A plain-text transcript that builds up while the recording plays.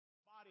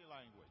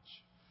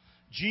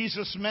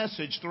Jesus'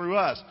 message through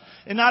us.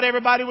 And not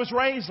everybody was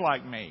raised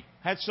like me.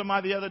 I had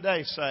somebody the other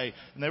day say,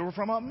 and they were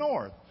from up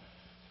north.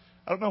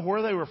 I don't know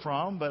where they were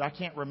from, but I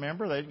can't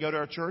remember. They didn't go to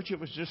our church. It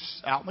was just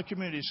out in the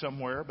community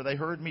somewhere. But they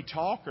heard me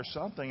talk or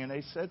something, and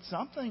they said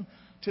something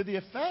to the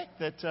effect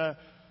that,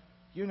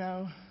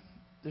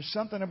 there's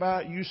something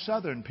about you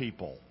Southern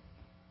people.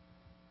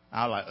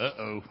 I was like,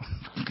 uh-oh.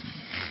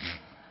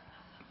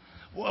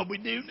 What we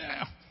do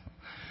now?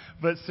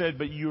 But said,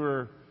 but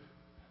you're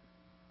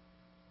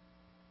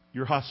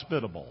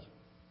hospitable.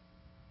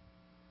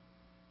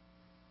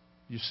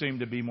 You seem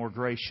to be more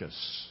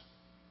gracious.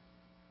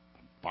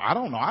 Well, I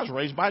don't know. I was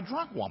raised by a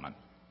drunk woman.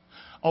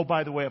 Oh,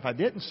 by the way, if I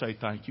didn't say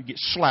thank you, get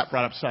slapped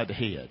right upside the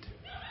head.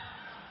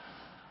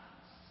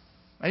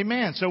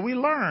 Amen. So we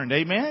learned.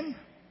 Amen.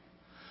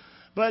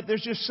 But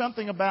there's just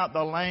something about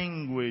the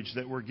language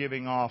that we're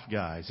giving off,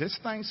 guys. It's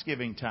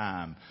Thanksgiving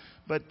time.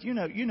 But,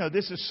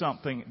 this is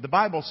something. The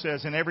Bible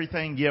says, in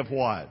everything give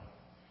what?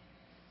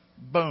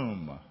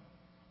 Boom.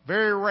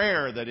 Very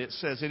rare that it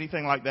says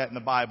anything like that in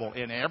the Bible.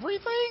 In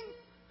everything?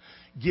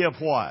 Give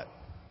what?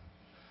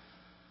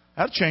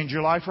 That'll change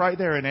your life right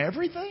there. In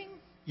everything?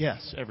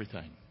 Yes,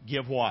 everything.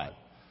 Give what?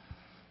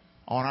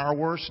 On our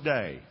worst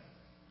day,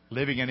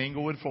 living in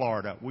Inglewood,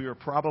 Florida, we are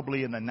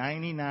probably in the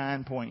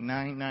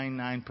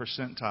 99.999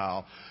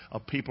 percentile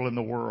of people in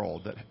the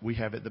world that we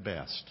have it the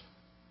best.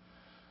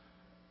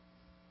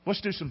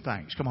 Let's do some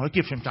thanks. Come on, let's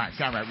give some thanks.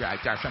 All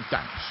right, some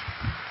thanks.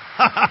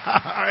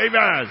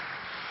 Amen.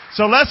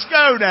 So let's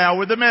go now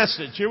with the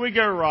message. Here we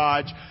go,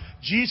 Raj.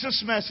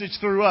 Jesus' message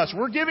through us.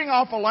 We're giving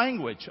off a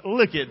language.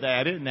 Look at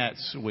that. Isn't that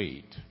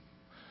sweet?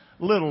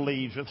 Little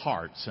leaves with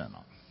hearts in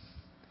them.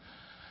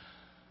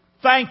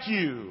 Thank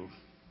you.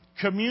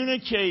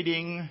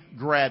 Communicating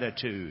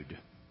gratitude.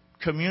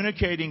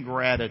 Communicating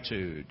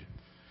gratitude.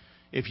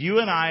 If you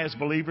and I, as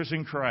believers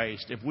in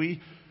Christ, if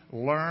we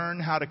learn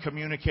how to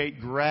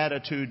communicate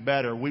gratitude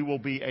better, we will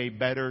be a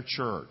better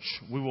church.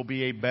 We will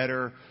be a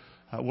better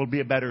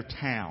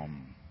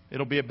town.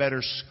 It'll be a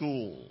better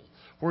school.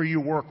 Where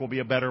you work will be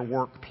a better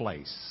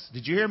workplace.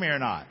 Did you hear me or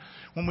not?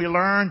 When we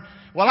learn,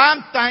 well,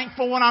 I'm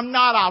thankful. When I'm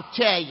not, I'll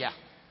tell you.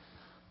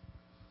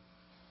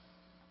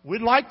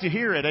 We'd like to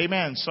hear it.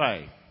 Amen.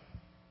 Say.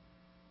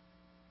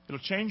 It'll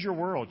change your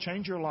world,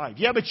 change your life.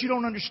 Yeah, but you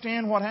don't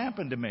understand what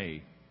happened to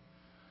me.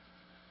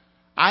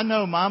 I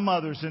know my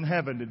mother's in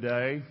heaven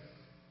today,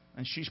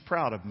 and she's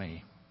proud of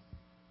me.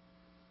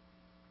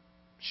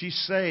 She's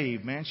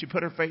saved, man. She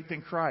put her faith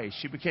in Christ.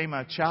 She became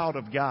a child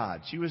of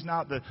God. She was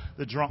not the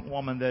drunk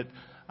woman that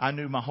I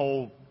knew my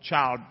whole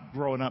child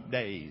growing up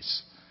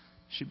days.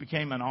 She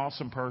became an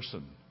awesome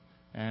person.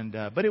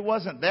 But it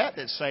wasn't that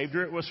saved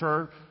her. It was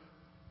her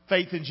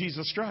faith in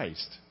Jesus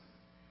Christ.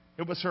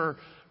 It was her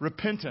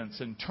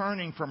repentance and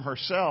turning from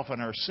herself and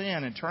her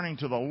sin and turning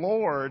to the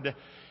Lord,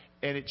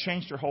 and it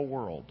changed her whole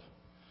world.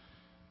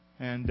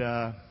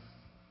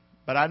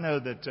 But I know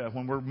that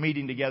when we're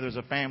meeting together as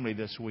a family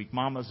this week,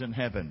 Mama's in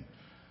heaven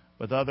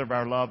with other of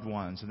our loved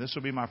ones. And this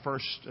will be my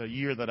first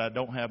year that I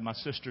don't have my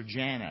sister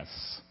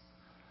Janice.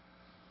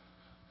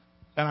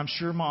 And I'm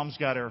sure Mom's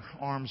got her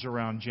arms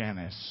around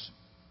Janice.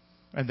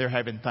 And they're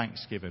having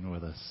Thanksgiving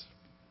with us.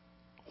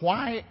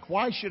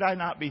 Why should I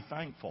not be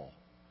thankful?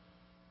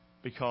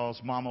 Because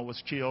Mama was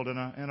killed in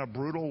a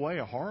brutal way,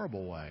 a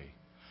horrible way.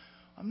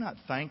 I'm not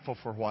thankful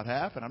for what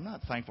happened. I'm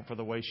not thankful for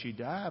the way she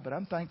died. But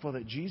I'm thankful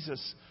that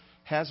Jesus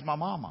has my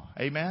mama.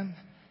 Amen?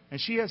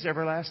 And she has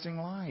everlasting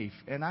life.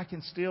 And I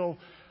can still,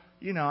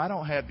 I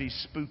don't have these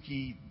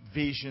spooky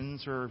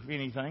visions or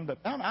anything, but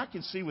I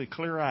can see with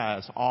clear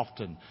eyes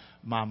often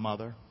my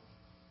mother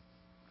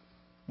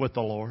with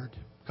the Lord.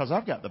 Because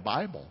I've got the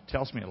Bible. It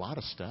tells me a lot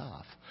of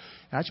stuff.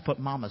 And I just put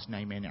Mama's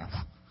name in there.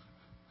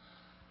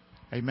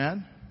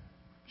 Amen?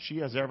 She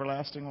has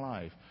everlasting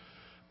life.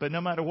 But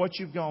no matter what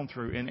you've gone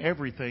through, in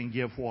everything,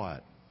 give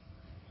what?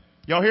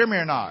 Y'all hear me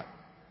or not?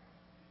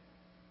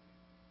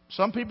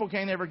 Some people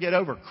can't ever get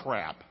over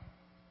crap.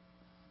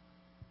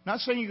 Not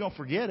saying you're going to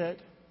forget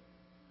it,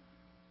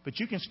 but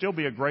you can still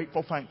be a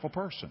grateful, thankful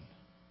person.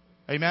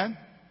 Amen?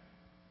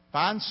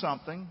 Find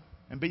something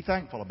and be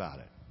thankful about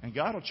it. And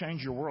God will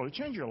change your world.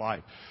 He'll change your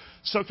life.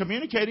 So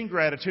communicating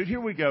gratitude,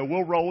 here we go.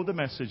 We'll roll with the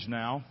message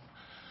now.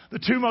 The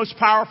two most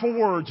powerful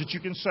words that you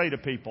can say to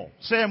people.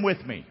 Say them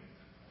with me.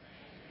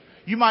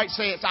 You might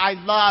say it's, I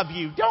love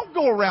you. Don't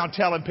go around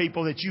telling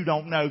people that you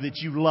don't know that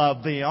you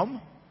love them.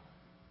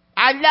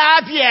 I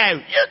love you.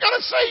 You're going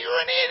to say you're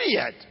an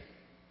idiot.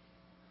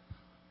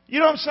 You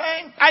know what I'm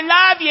saying? I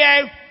love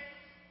you.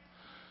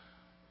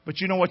 But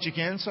you know what you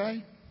can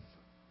say?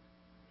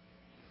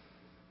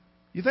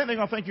 You think they're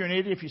going to think you're an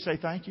idiot if you say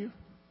thank you?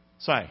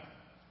 Say.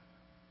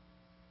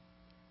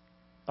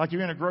 Like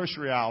you're in a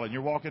grocery aisle and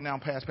you're walking down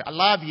past people. I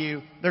love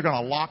you. They're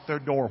going to lock their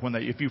door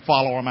if you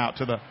follow them out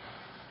to the...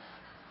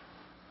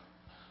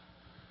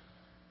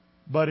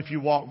 But if you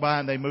walk by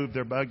and they move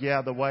their buggy out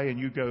of the way and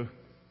you go,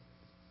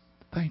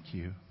 thank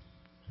you,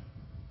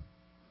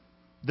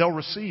 they'll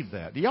receive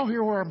that. Do y'all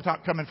hear where I'm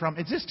coming from?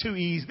 Is this too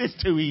easy?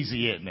 It's too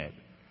easy, isn't it?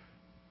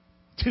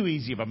 Too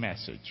easy of a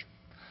message.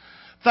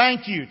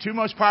 Thank you. Two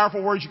most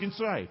powerful words you can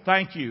say.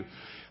 Thank you.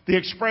 The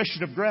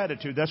expression of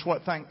gratitude, that's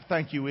what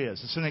thank you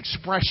is. It's an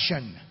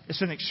expression.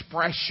 It's an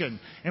expression.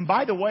 And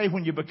by the way,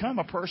 when you become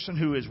a person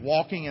who is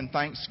walking in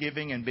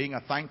thanksgiving and being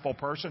a thankful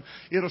person,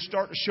 it'll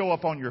start to show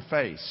up on your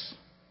face.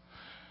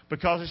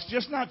 Because it's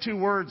just not two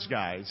words,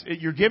 guys.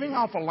 You're giving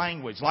off a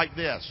language like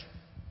this.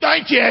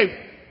 Thank you!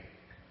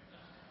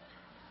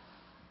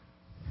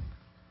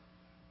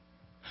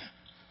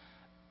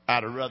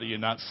 I'd have rather you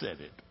not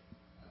said it.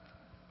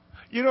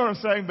 You know what I'm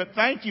saying? But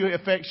thank you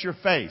affects your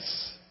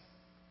face.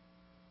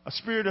 A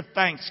spirit of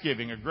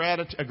thanksgiving, a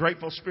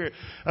grateful spirit,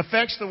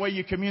 affects the way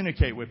you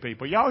communicate with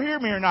people. Y'all hear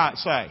me or not?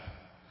 Say.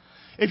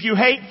 If you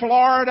hate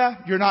Florida,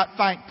 you're not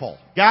thankful.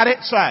 Got it?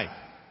 Say.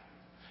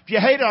 If you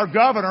hate our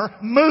governor,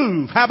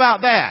 move. How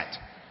about that?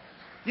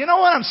 You know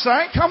what I'm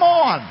saying? Come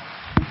on.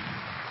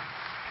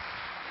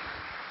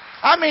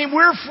 I mean,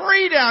 we're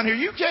free down here.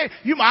 You can't,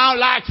 I don't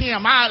like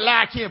him. I don't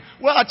like him.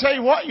 Well, I tell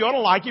you what, you ought to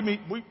like him.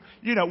 We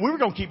were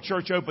going to keep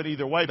church open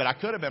either way, but I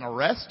could have been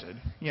arrested.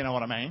 You know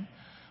what I mean?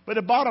 But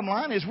the bottom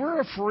line is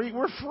we're free.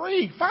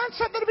 Find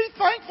something to be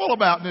thankful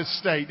about in this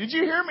state. Did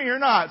you hear me or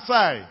not?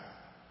 Say.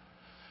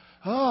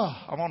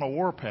 Oh, I'm on a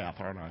warpath,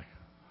 aren't I?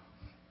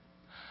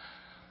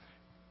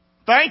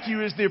 Thank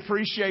you is the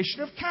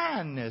appreciation of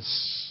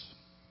kindness.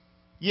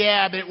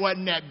 Yeah, but it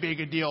wasn't that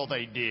big a deal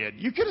they did.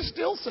 You could have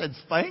still said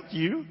thank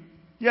you.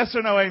 Yes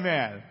or no,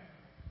 amen?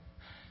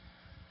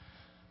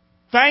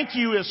 Thank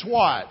you is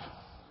what?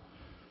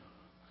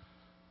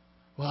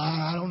 Well,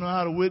 I don't know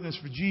how to witness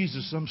for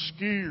Jesus. I'm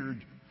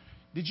scared.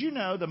 Did you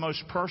know the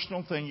most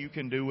personal thing you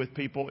can do with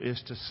people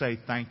is to say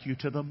thank you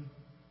to them?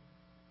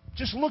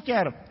 Just look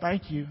at them.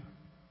 Thank you.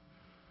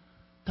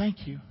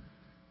 Thank you.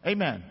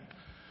 Amen.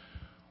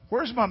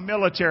 Where's my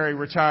military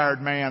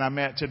retired man I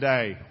met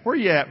today? Where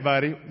you at,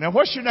 buddy? Now,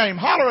 what's your name?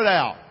 Holler it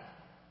out.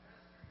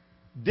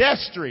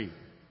 Destry.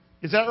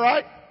 Is that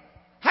right?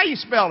 How you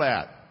spell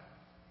that?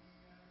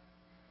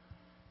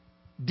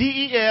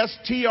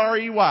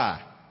 Destrey.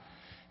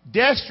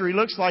 Destry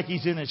looks like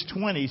he's in his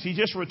 20s. He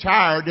just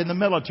retired in the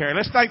military.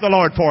 Let's thank the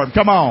Lord for him.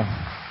 Come on.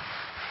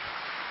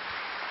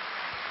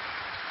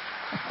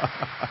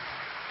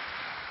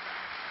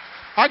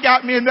 I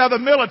got me another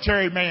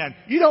military man.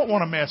 You don't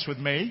want to mess with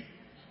me.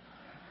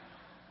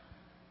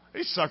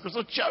 These suckers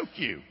will choke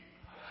you.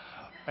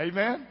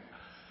 Amen.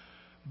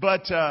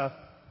 But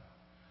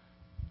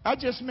I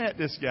just met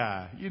this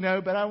guy,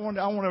 but I want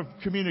to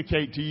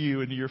communicate to you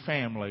and to your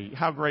family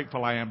how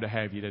grateful I am to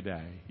have you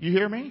today. You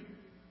hear me?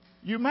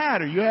 You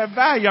matter. You have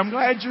value. I'm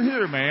glad you're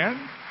here,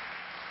 man.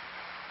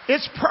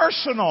 It's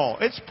personal.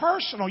 It's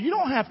personal. You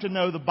don't have to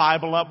know the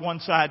Bible up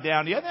one side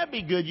down the other. That'd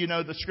be good. You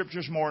know the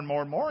Scriptures more and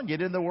more and more and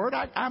get in the Word.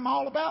 I'm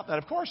all about that.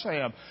 Of course I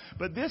am.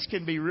 But this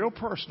can be real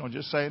personal,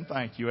 just saying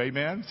thank you.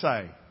 Amen?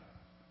 Say.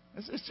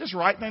 It's just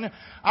right there.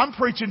 I'm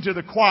preaching to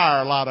the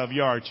choir, a lot of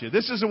you, aren't you?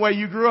 This is the way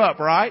you grew up,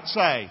 right?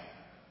 Say.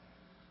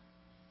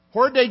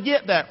 Where'd they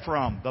get that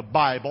from? The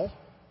Bible.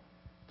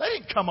 They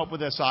didn't come up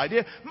with this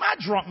idea. My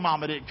drunk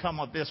mama didn't come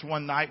up with this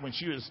one night when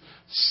she was,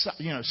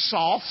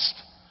 sauced.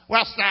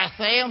 Well, start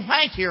saying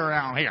thank you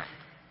around here.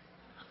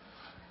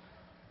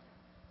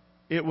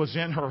 It was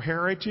in her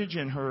heritage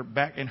and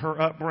in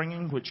her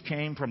upbringing, which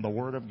came from the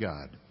Word of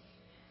God.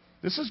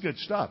 This is good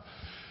stuff.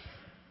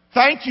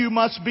 Thank you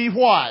must be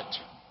what?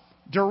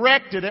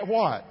 Directed at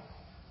what?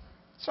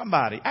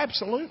 Somebody.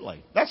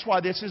 Absolutely. That's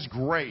why this is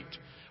great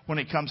when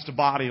it comes to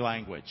body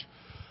language.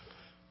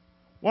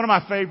 One of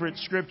my favorite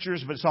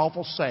scriptures, but it's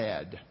awful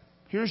sad.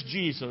 Here's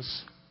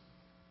Jesus.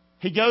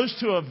 He goes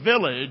to a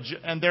village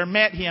and there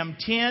met him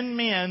 10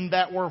 men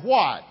that were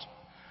what?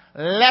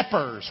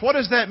 Lepers. What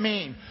does that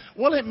mean?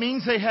 Well, it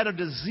means they had a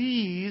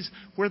disease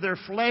where their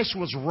flesh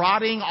was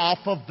rotting off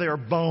of their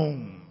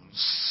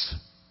bones.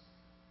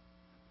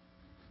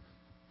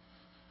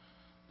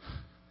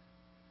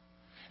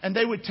 And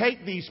they would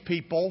take these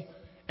people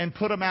and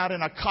put them out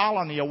in a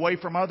colony away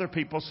from other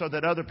people so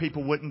that other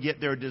people wouldn't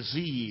get their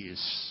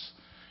disease.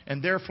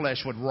 And their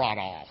flesh would rot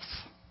off.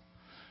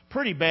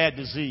 Pretty bad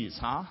disease,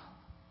 huh?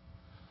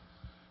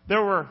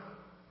 There were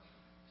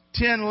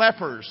 10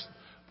 lepers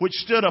which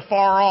stood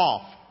afar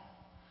off.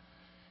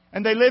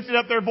 And they lifted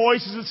up their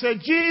voices and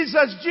said,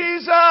 Jesus,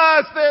 Jesus!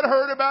 They had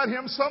heard about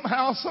him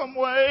somehow, some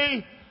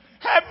way.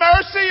 Have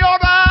mercy on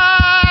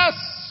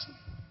us!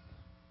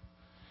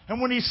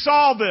 And when he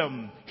saw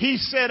them, he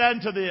said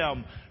unto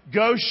them,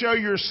 Go show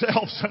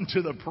yourselves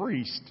unto the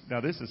priest.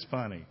 Now this is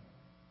funny.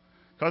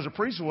 Because the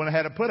priest would have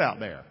had to put out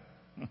there.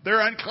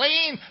 They're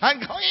unclean,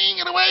 unclean,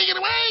 get away, get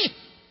away.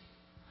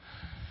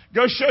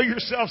 Go show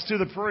yourselves to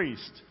the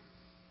priest.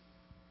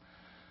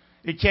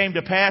 It came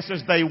to pass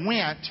as they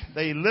went,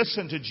 they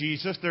listened to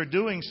Jesus. They're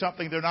doing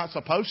something they're not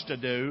supposed to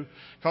do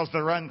because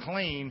they're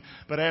unclean.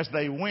 But as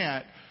they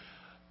went,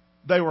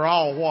 they were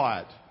all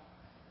what?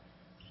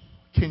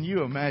 Can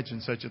you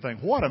imagine such a thing?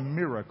 What a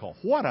miracle.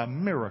 What a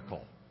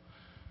miracle.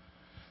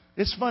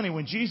 It's funny,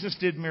 when Jesus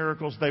did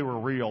miracles, they were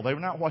real. They were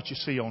not what you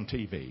see on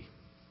TV. Did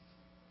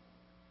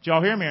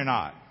y'all hear me or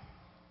not?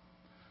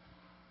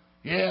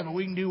 Yeah, but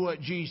we can do what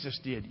Jesus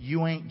did.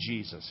 You ain't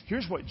Jesus.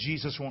 Here's what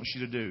Jesus wants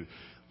you to do.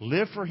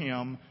 Live for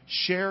Him.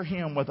 Share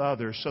Him with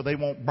others so they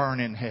won't burn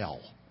in hell.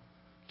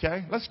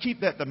 Okay? Let's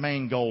keep that the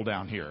main goal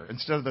down here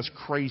instead of this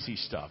crazy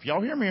stuff.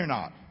 Y'all hear me or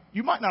not?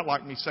 You might not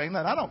like me saying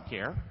that. I don't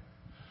care.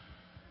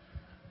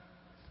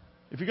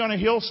 If you're going to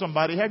heal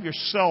somebody, have your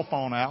cell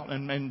phone out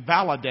and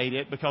validate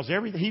it, because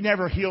He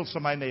never healed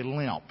somebody and they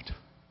limped.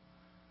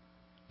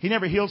 He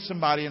never healed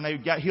somebody and they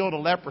got healed of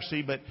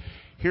leprosy, but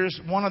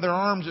here's one of their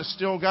arms that's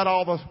still got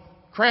all the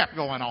crap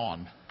going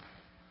on.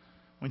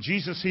 When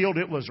Jesus healed,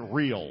 it was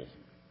real.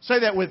 Say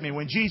that with me.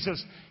 When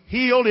Jesus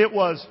healed, it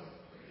was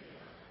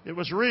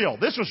real.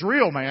 This was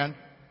real, man.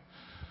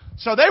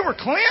 So they were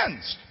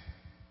cleansed.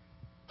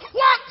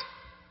 What?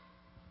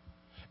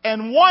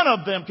 And one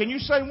of them, can you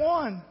say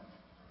one?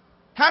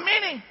 How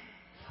many?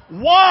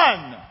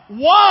 One.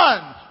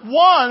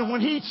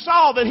 When he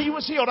saw that he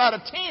was healed out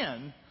of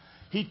 10,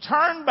 he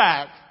turned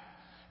back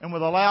and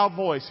with a loud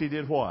voice, he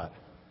did what?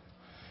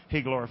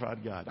 He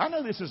glorified God. I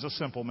know this is a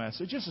simple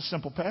message. Just a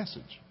simple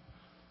passage.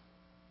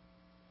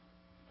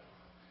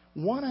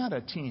 1 out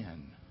of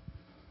 10.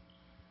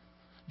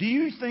 Do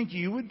you think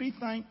you would be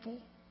thankful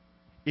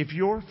if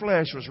your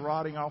flesh was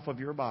rotting off of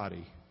your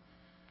body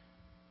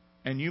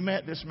and you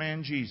met this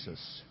man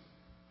Jesus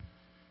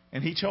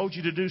and he told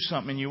you to do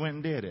something and you went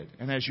and did it,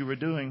 and as you were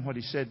doing what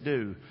he said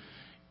do,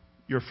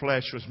 your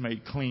flesh was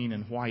made clean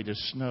and white as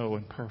snow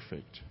and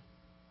perfect?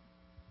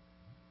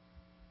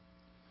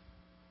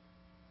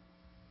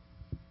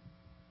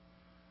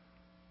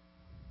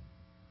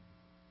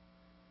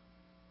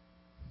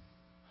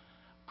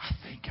 I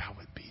think I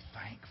would be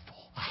thankful.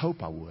 I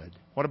hope I would.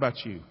 What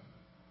about you?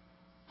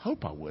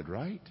 Hope I would,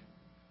 right?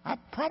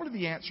 Probably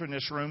the answer in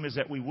this room is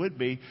that we would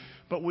be,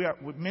 but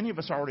many of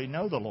us already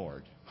know the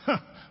Lord.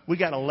 We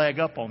got a leg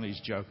up on these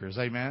jokers,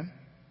 amen?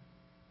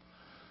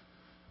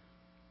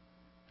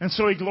 And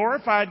so he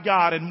glorified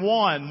God, and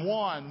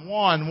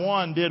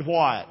one did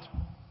what?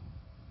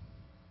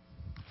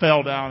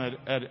 Fell down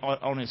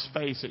on his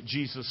face at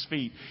Jesus'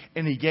 feet,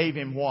 and he gave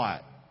him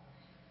what?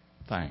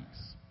 Thanks.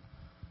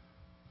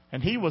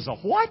 And he was a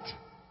what?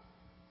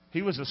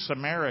 He was a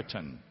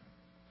Samaritan.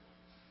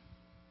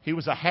 He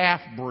was a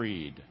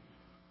half-breed.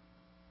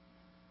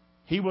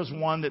 He was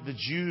one that the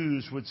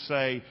Jews would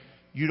say,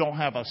 you don't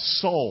have a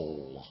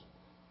soul.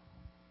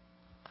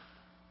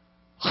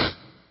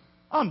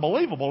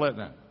 Unbelievable, isn't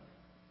it?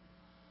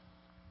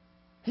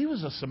 He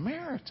was a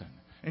Samaritan.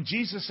 And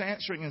Jesus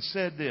answering and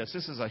said this.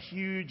 This is a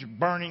huge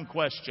burning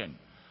question.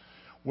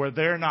 Were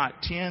there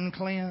not 10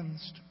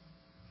 cleansed?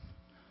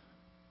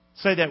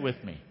 Say that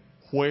with me.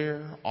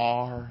 Where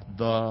are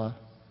the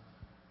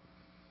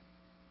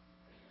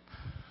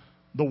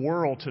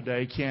world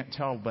today can't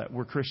tell that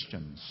we're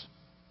Christians.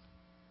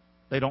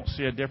 They don't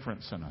see a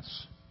difference in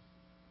us.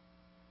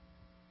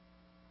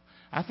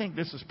 I think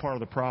this is part of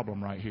the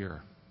problem right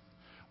here.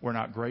 We're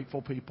not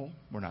grateful people.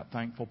 We're not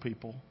thankful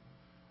people.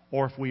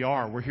 Or if we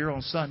are, we're here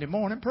on Sunday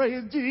morning,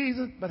 praise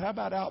Jesus. But how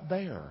about out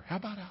there? How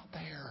about out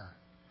there?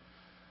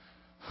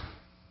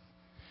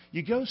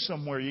 You go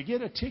somewhere, you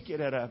get a ticket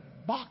at a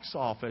box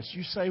office,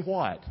 you say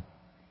what?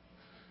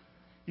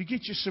 You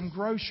get you some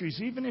groceries,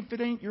 even if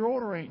your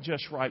order ain't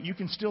just right, you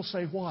can still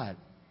say what?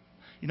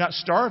 You're not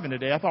starving to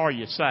death, are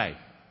you, say?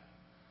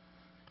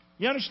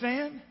 You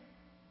understand?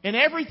 In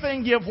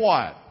everything give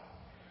what?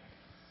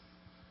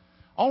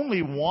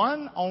 Only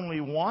one?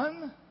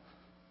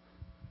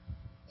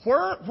 Where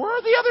are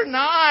the other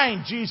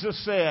 9?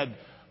 Jesus said,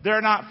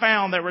 they're not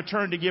found that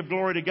return to give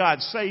glory to God.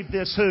 Save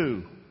this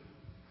who?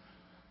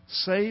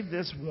 Save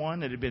this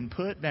one that had been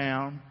put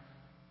down,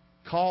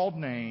 called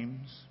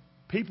names.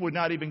 People would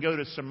not even go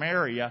to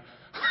Samaria.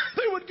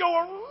 They would go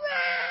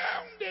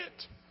around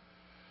it.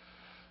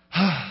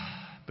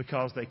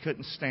 Because they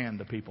couldn't stand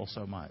the people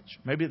so much.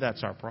 Maybe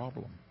that's our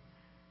problem.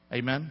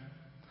 Amen?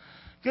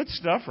 Good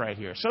stuff right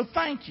here. So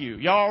thank you.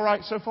 Y'all all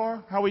right so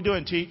far? How are we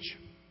doing, Teach?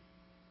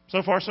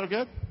 So far, so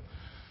good?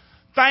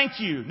 Thank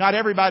you. Not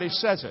everybody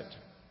says it.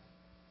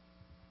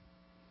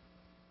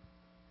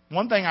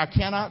 One thing I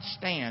cannot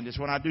stand is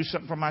when I do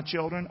something for my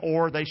children,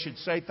 or they should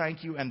say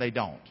thank you and they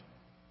don't.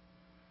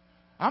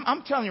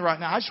 I'm telling you right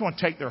now, I just want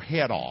to take their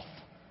head off.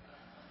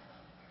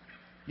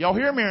 Y'all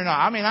hear me or not?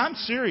 I mean, I'm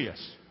serious.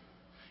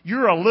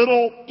 You're a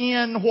little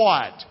in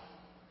what?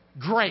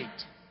 Great.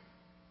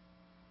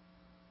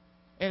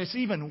 And it's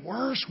even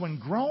worse when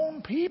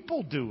grown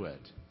people do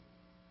it.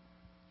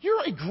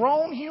 You're a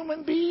grown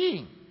human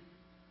being.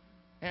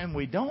 And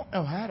we don't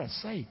know how to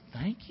say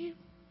thank you.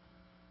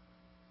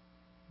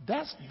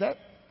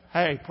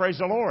 Hey, praise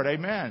the Lord.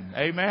 Amen.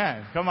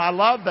 Amen. Come on, I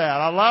love that.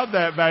 I love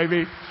that,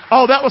 baby.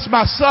 Oh, that was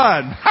my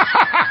son.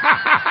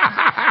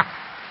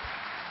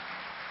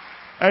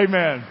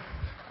 Amen.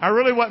 I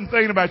really wasn't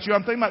thinking about you.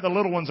 I'm thinking about the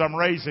little ones I'm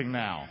raising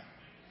now.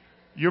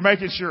 You're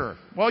making sure.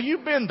 Well,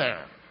 you've been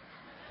there.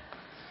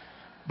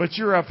 But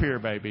you're up here,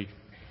 baby.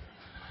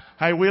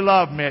 Hey, we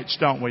love Mitch,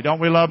 don't we? Don't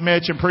we love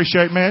Mitch and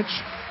appreciate Mitch?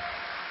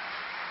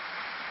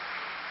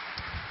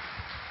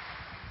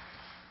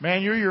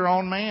 Man, you're your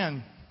own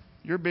man.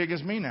 You're big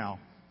as me now.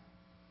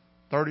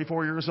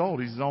 34 years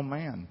old. He's his own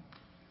man.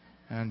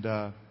 And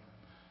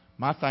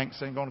my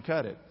thanks ain't going to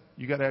cut it.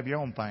 You got to have your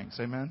own thanks.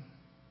 Amen?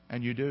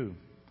 And you do.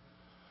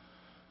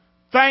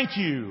 Thank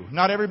you.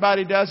 Not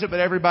everybody does it, but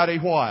everybody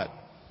what?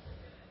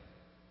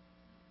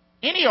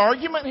 Any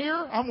argument here?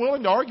 I'm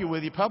willing to argue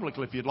with you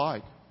publicly if you'd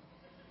like.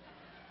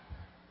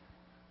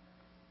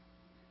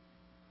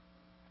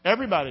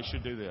 Everybody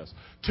should do this.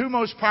 2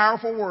 most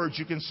powerful words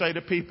you can say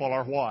to people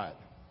are what?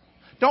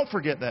 Don't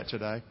forget that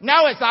today.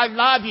 No, it's I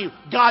love you.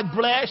 God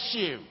bless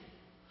you.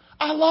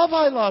 I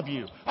love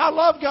you. I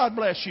love God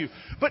bless you.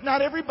 But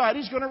not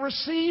everybody's going to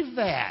receive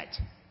that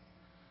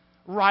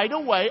right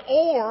away.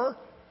 Or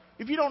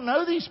if you don't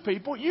know these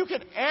people, you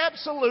could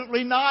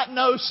absolutely not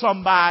know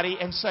somebody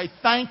and say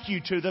thank you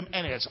to them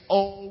and it's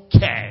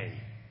okay.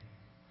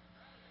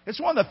 It's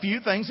one of the few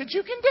things that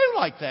you can do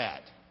like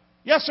that.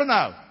 Yes or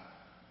no?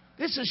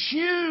 This is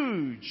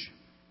huge.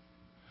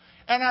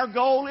 And our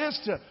goal is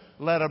to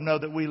let them know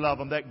that we love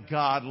them, that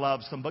God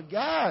loves them. But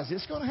guys,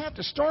 it's going to have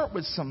to start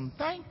with some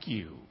thank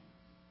you.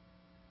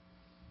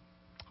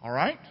 All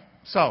right?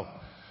 So,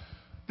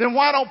 then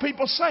why don't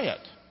people say it?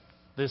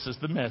 This is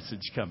the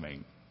message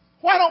coming.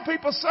 Why don't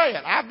people say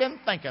it? I've been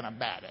thinking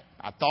about it.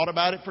 I've thought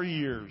about it for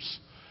years.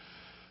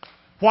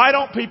 Why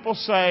don't people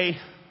say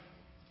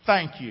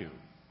thank you?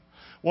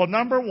 Well,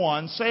 number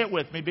one, say it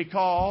with me,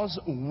 because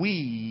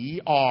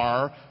we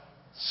are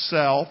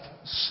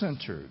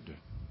self-centered.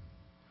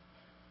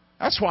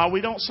 That's why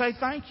we don't say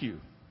thank you.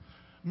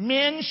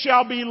 Men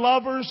shall be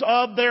lovers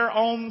of their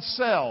own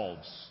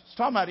selves. It's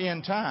talking about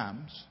end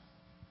times.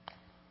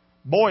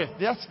 Boy, if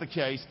that's the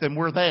case, then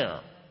we're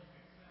there.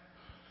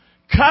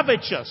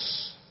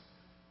 Covetous.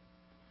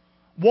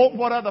 Want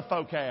what other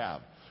folk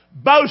have.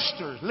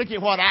 Boasters. Look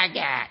at what I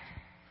got.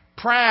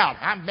 Proud.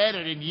 I'm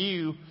better than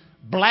you.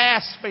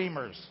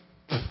 Blasphemers.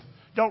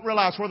 Don't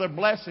realize where their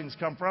blessings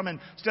come from. And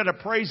instead of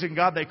praising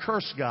God, they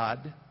curse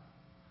God.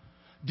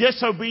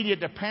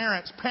 Disobedient to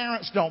parents.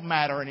 Parents don't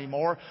matter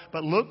anymore.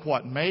 But look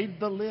what made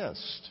the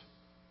list.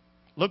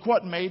 Look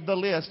what made the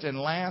list in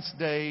last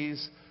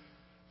days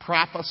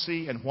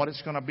prophecy and what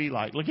it's going to be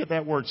like. Look at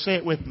that word. Say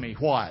it with me.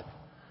 What?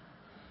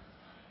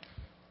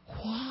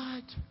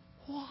 What?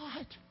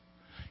 What?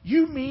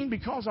 You mean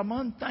because I'm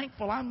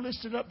unthankful, I'm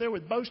listed up there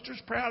with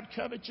boasters, proud,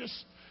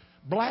 covetous,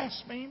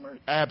 blasphemers?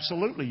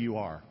 Absolutely you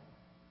are.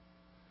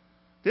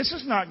 This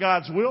is not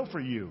God's will for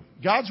you.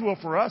 God's will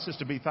for us is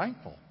to be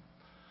thankful.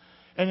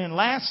 And then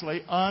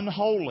lastly,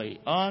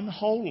 unholy.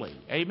 Unholy.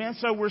 Amen?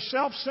 So we're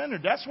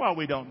self-centered. That's why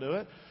we don't do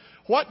it.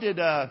 What did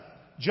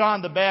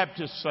John the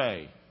Baptist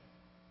say?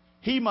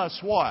 He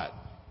must what?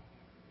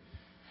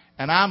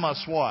 And I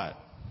must what?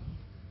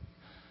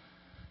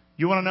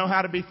 You want to know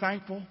how to be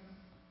thankful?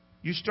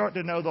 You start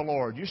to know the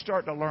Lord. You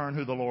start to learn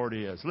who the Lord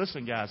is.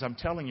 Listen, guys, I'm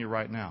telling you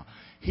right now.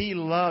 He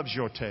loves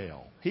your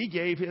tail. He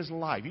gave His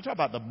life. You talk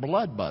about the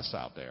blood bus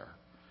out there.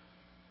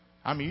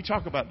 I mean, you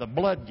talk about the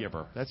blood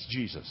giver. That's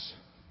Jesus.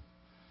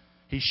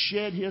 He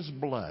shed His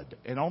blood,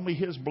 and only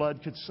His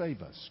blood could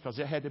save us because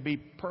it had to be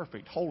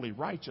perfect, holy,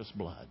 righteous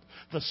blood.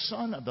 The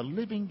Son of the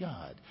living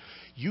God.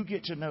 You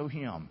get to know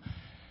Him.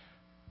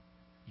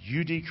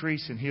 You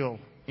decrease and He'll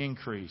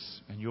increase,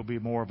 and you'll be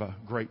more of a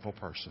grateful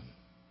person.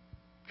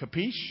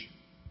 Capiche?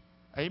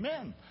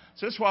 Amen.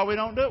 So that's why we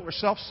don't do it. We're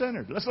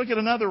self-centered. Let's look at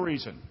another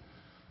reason.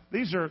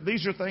 These are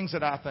things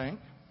that I think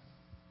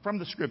from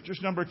the Scriptures.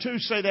 Number 2,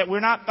 say that we're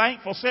not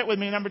thankful. Say it with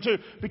me. Number 2,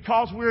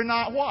 because we're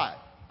not what?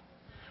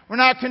 We're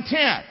not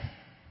content.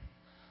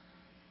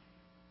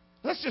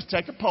 Let's just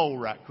take a poll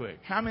right quick.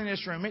 How many in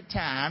this room at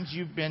times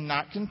you've been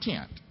not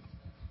content?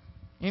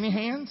 Any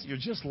hands? You're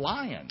just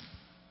lying.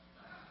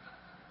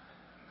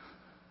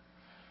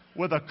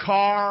 With a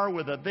car,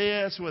 with a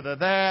this, with a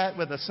that,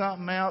 with a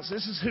something else.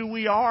 This is who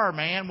we are,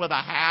 man. With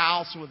a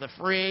house, with a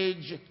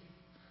fridge.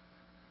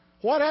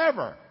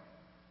 Whatever.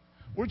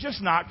 We're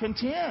just not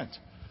content.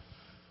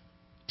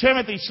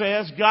 Timothy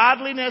says,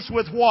 godliness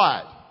with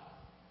what?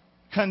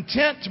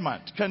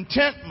 Contentment.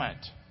 Contentment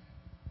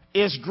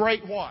is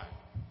great what?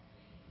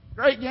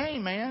 Great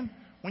gain, man.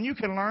 When you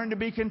can learn to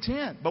be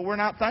content. But we're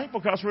not thankful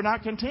because we're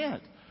not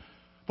content.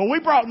 But we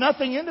brought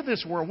nothing into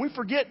this world. We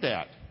forget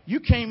that. You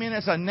came in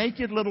as a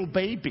naked little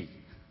baby.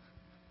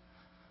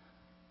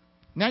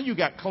 Now you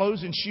got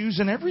clothes and shoes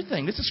and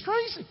everything. This is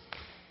crazy.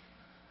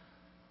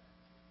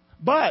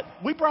 But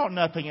we brought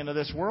nothing into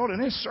this world,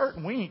 and it's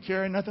certain we ain't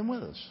carrying nothing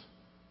with us.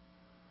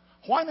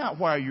 Why not,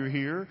 while you're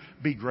here,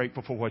 be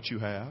grateful for what you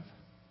have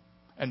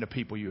and the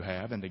people you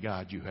have and the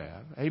God you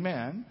have?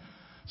 Amen.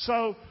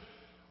 So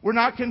we're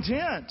not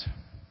content.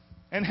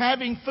 And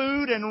having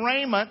food and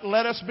raiment,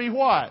 let us be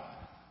what?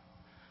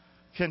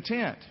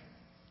 Content.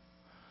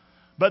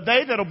 But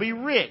they that'll be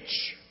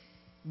rich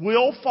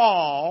will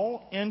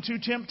fall into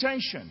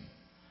temptation.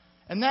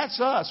 And that's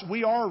us.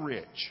 We are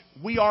rich.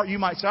 We are. You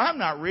might say, I'm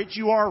not rich.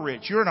 You are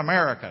rich. You're an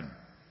American.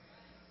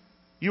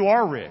 You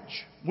are rich.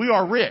 We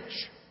are rich.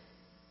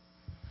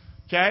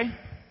 Okay?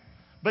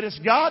 But it's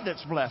God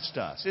that's blessed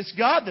us. It's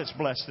God that's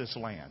blessed this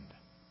land.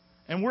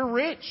 And we're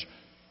rich.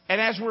 And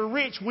as we're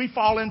rich, we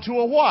fall into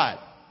a what?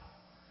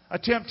 A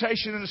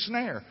temptation and a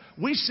snare.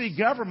 We see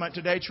government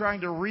today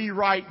trying to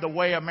rewrite the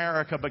way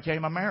America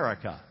became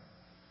America.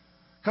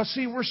 Because,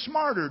 see, we're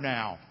smarter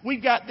now. We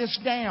got this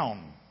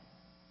down.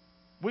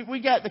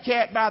 We got the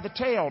cat by the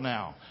tail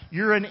now.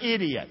 You're an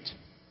idiot.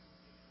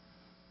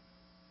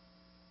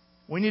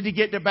 We need to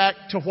get back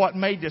to what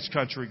made this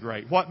country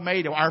great. What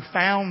made our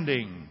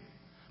founding.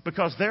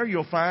 Because there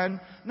you'll find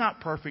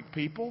not perfect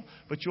people,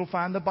 but you'll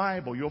find the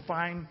Bible. You'll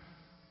find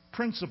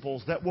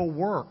principles that will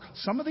work.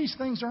 Some of these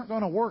things aren't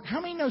going to work.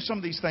 How many know some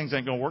of these things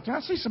ain't going to work? Can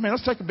I see some?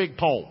 Let's take a big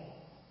poll.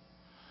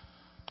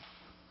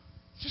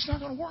 It's just not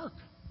going to work.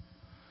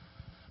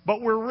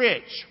 But we're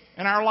rich.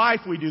 In our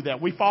life we do that.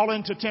 We fall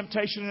into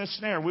temptation and a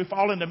snare. We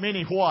fall into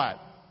many what?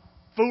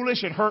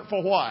 Foolish and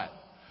hurtful what?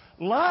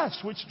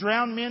 Lust, which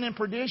drown men in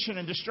perdition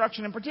and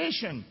destruction and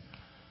perdition.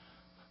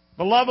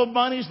 The love of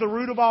money is the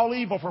root of all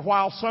evil. For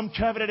while some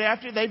coveted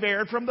after it, they've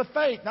erred from the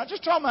faith. Not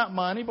just talking about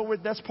money, but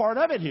that's part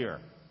of it here.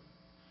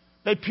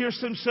 They pierce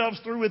themselves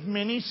through with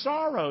many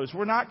sorrows.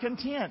 We're not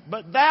content.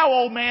 But thou,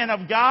 O man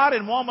of God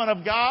and woman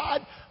of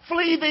God,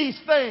 flee these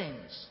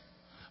things.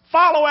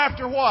 Follow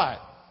after what?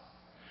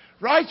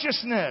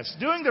 Righteousness.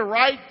 Doing the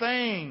right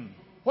thing.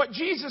 What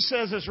Jesus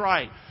says is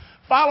right.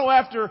 Follow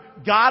after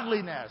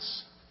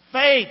godliness.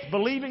 Faith.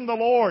 Believing the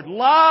Lord.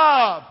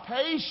 Love.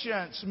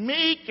 Patience.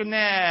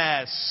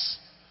 Meekness.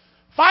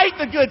 Fight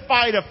the good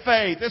fight of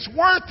faith. It's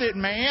worth it,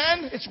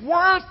 man. It's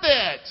worth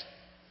it.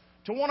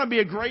 To want to be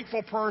a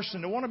grateful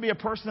person, to want to be a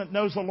person that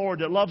knows the Lord,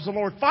 that loves the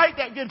Lord. Fight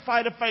that good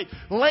fight of faith.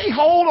 Lay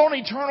hold on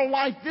eternal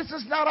life. This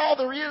is not all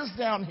there is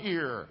down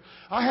here.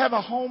 I have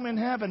a home in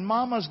heaven.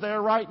 Mama's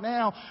there right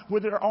now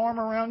with her arm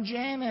around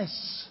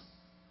Janice.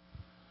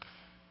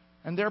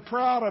 And they're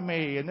proud of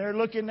me. And they're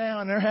looking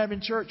down and they're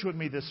having church with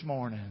me this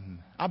morning.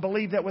 I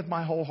believe that with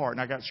my whole heart.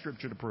 And I got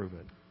Scripture to prove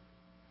it.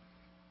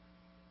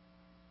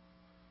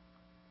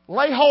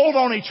 Lay hold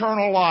on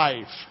eternal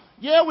life.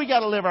 Yeah, we got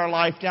to live our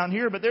life down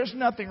here, but there's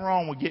nothing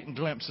wrong with getting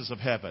glimpses of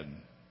heaven.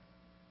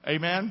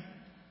 Amen?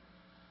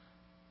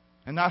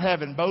 And not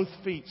having both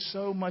feet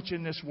so much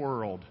in this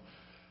world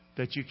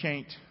that you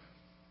can't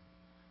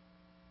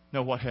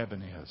know what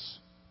heaven is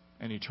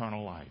and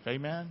eternal life.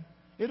 Amen?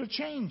 It'll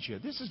change you.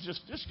 This is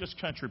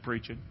just country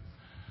preaching.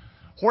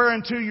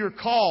 Whereunto you're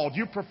called,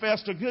 you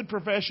professed a good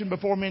profession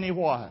before many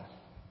what?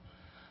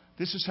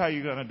 This is how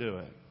you're going to do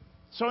it.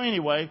 So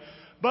anyway,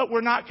 but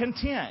we're not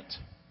content.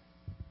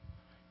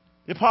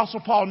 The Apostle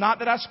Paul, not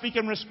that I speak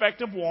in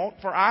respect of want,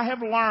 for I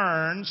have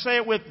learned, say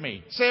it with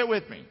me, say it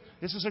with me.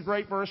 This is a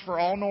great verse for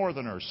all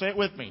northerners. Say it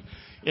with me.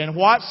 In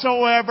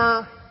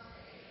whatsoever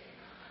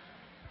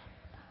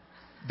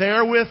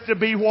therewith to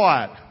be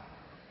what?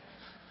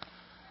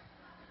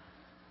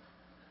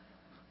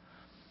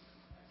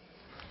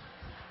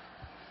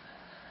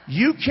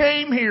 You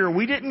came here.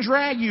 We didn't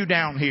drag you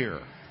down here.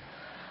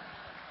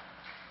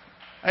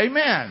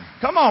 Amen.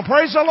 Come on,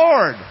 praise the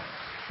Lord.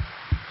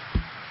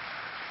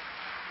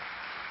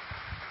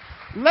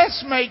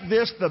 Let's make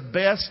this the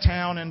best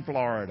town in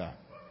Florida.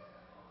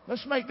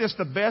 Let's make this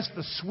the best,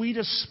 the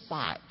sweetest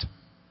spot.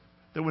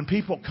 That when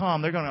people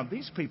come, they're going to,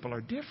 these people are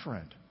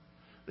different.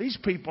 These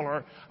people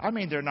are,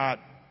 they're not,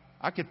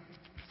 I could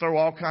throw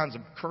all kinds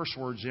of curse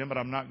words in, but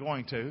I'm not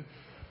going to.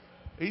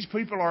 These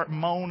people aren't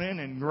moaning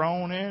and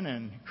groaning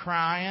and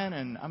crying,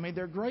 and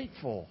they're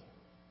grateful.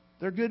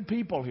 They're good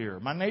people here.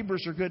 My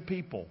neighbors are good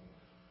people.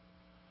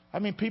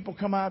 People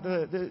come out,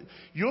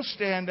 you'll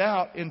stand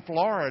out in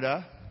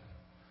Florida,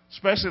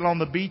 especially along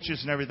the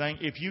beaches and everything,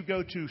 if you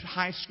go to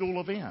high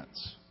school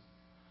events.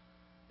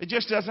 It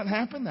just doesn't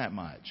happen that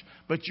much.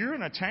 But you're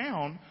in a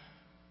town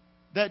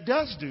that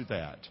does do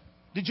that.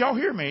 Did y'all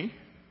hear me?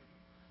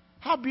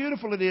 How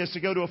beautiful it is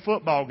to go to a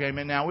football game.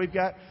 And now we've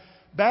got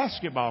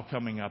basketball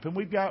coming up. And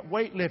we've got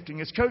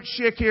weightlifting. Is Coach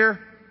Schick here?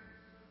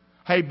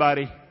 Hey,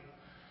 buddy.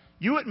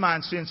 You wouldn't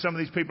mind seeing some of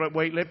these people at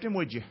weightlifting,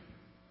 would you?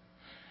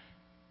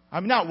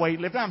 Not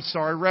weightlifting. I'm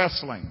sorry,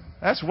 wrestling.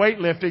 That's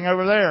weightlifting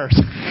over there.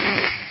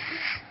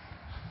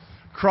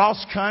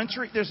 Cross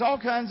country. There's all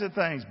kinds of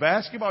things.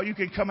 Basketball, you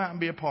can come out and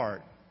be a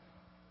part.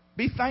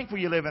 Be thankful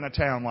you live in a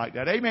town like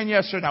that. Amen,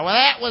 yes or no? Well,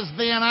 that was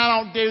then.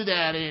 I don't do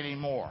that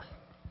anymore.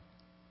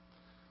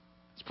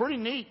 It's pretty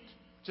neat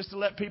just to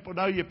let people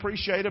know you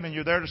appreciate them and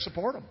you're there to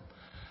support them.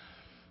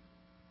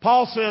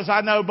 Paul says,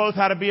 I know both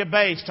how to be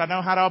abased. I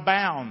know how to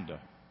abound.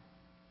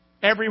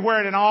 Everywhere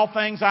and in all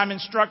things I'm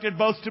instructed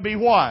both to be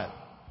what?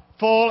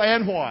 Full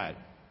and what?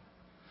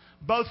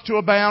 Both to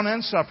abound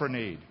and suffer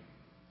need.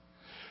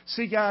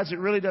 See, guys, it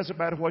really doesn't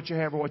matter what you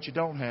have or what you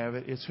don't have.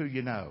 It's who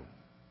you know.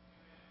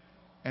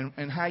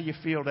 And how you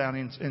feel down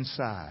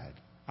inside.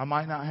 I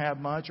might not have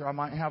much or I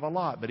might have a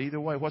lot. But either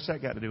way, what's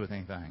that got to do with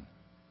anything?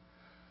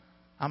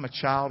 I'm a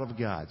child of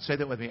God. Say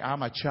that with me.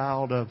 I'm a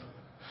child of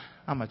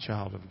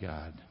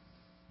God.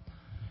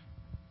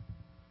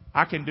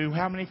 I can do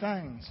how many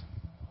things?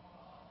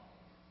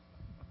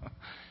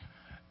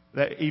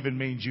 That even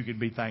means you can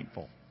be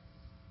thankful.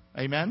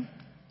 Amen?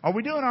 Are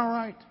we doing all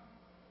right?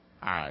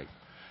 All right.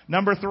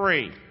 Number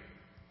 3,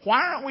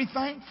 why aren't we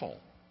thankful?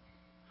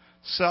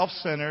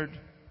 Self-centered.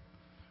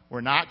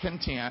 We're not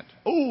content.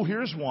 Oh,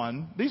 here's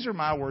one. These are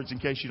my words in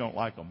case you don't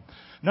like them.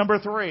 Number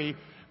 3,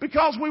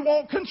 because we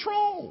want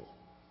control.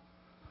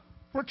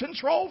 We're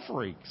control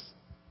freaks.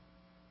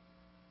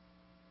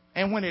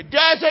 And when it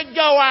doesn't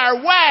go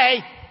our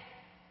way,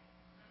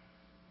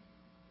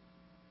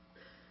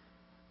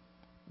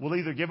 we'll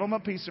either give them a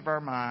piece of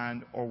our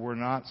mind or we're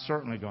not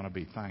certainly going to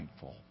be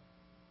thankful.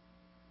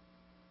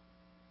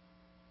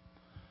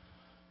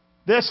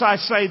 This I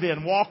say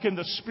then, walk in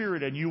the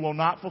Spirit, and you will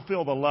not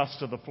fulfill the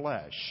lust of the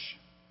flesh.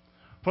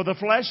 For the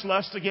flesh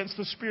lusts against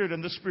the Spirit,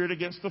 and the Spirit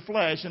against the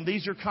flesh, and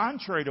these are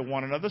contrary to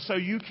one another, so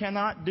you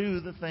cannot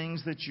do the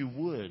things that you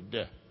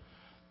would.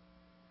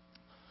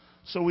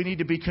 So we need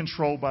to be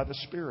controlled by the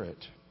Spirit.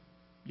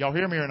 Y'all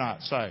hear me or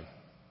not? Say.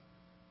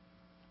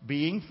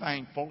 Being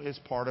thankful is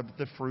part of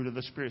the fruit of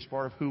the Spirit. It's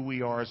part of who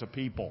we are as a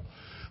people.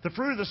 The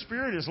fruit of the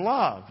Spirit is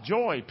love,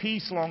 joy,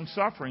 peace,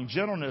 long-suffering,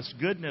 gentleness,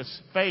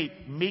 goodness, faith,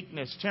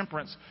 meekness,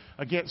 temperance.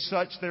 Against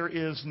such there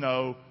is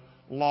no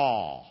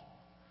law.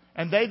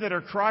 And they that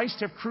are Christ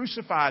have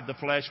crucified the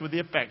flesh with the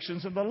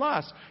affections and the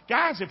lusts.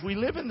 Guys, if we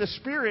live in the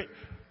Spirit,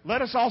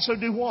 let us also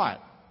do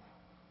what?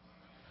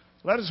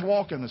 Let us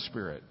walk in the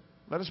Spirit.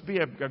 Let us be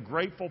a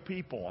grateful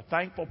people, a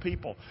thankful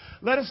people.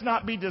 Let us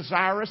not be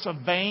desirous of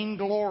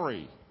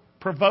vainglory,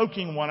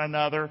 provoking one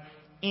another,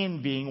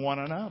 envying one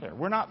another.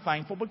 We're not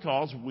thankful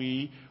because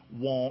we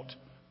want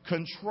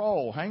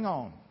control. Hang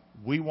on.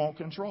 We want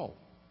control.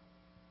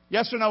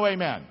 Yes or no,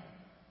 amen?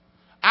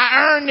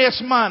 I earn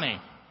this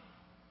money.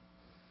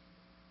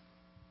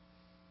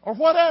 Or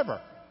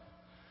whatever.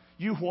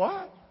 You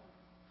what?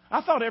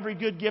 I thought every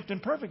good gift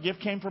and perfect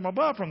gift came from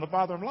above, from the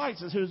Father of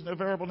lights, whose the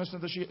variableness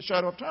of the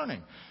shadow of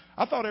turning.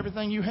 I thought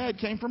everything you had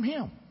came from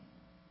Him.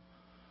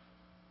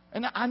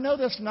 And I know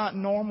that's not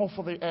normal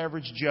for the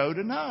average Joe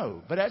to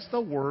know, but that's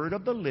the Word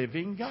of the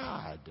living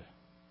God.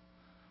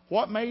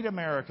 What made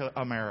America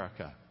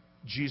America?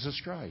 Jesus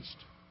Christ.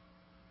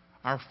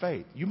 Our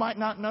faith. You might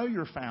not know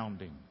your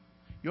founding.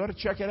 You ought to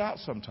check it out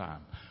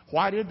sometime.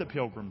 Why did the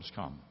Pilgrims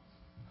come?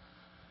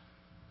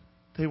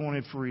 They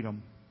wanted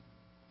freedom.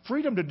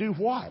 Freedom to do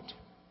what?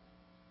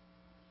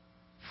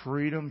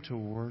 Freedom to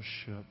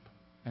worship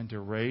and to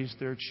raise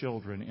their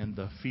children in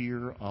the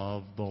fear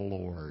of the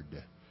Lord.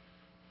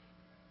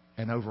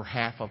 And over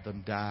half of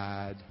them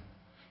died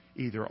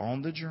either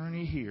on the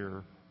journey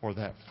here or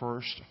that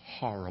first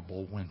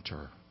horrible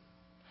winter.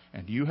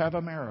 And you have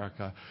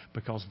America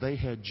because they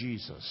had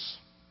Jesus.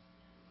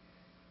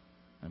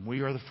 And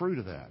we are the fruit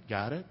of that.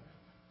 Got it?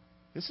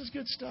 This is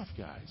good stuff,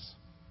 guys.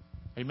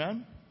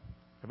 Amen?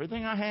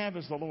 Everything I have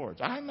is the Lord's.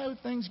 I know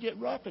things get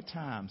rough at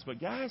times, but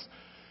guys,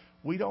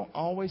 we don't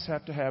always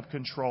have to have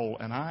control,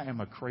 and I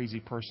am a crazy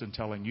person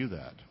telling you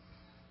that.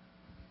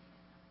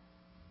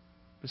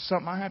 It's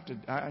something I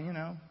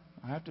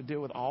have to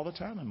deal with all the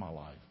time in my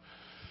life.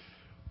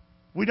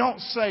 We don't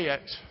say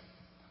it.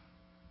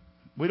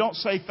 We don't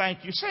say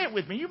thank you. Say it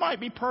with me. You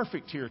might be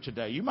perfect here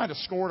today. You might have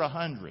scored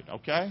 100,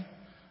 okay?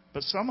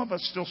 But some of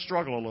us still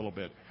struggle a little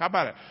bit. How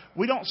about it?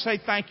 We don't say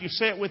thank you.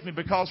 Say it with me,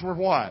 because we're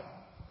what?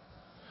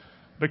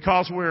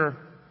 Because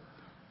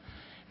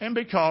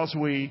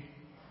we.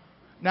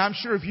 Now, I'm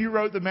sure if you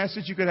wrote the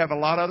message, you could have a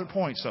lot of other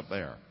points up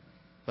there.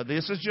 But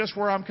this is just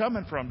where I'm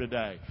coming from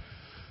today.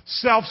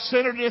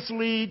 Self-centeredness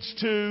leads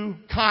to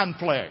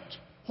conflict.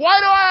 Why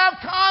do I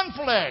have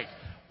conflict?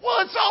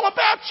 Well, it's all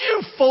about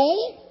you,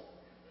 fool.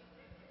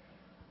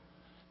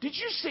 Did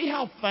you see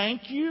how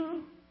thank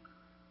you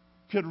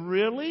could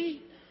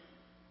really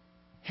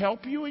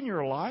help you in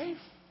your life?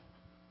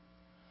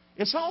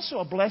 It's also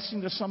a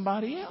blessing to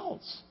somebody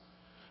else.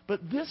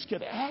 But this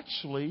could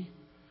actually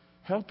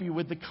help you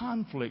with the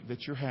conflict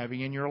that you're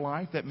having in your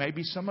life that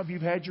maybe some of you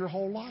have had your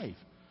whole life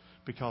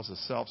because of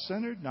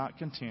self-centered, not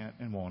content,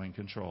 and wanting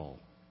control.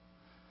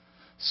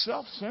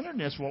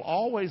 Self-centeredness will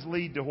always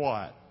lead to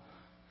what?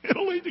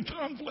 It'll lead to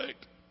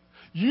conflict.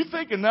 You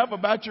think enough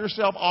about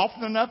yourself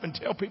often enough and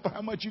tell people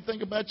how much you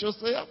think about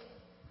yourself,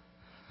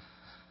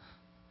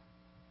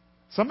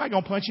 somebody's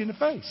going to punch you in the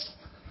face.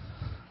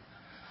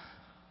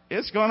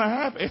 It's going to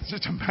happen. It's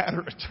just a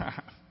matter of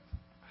time.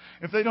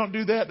 If they don't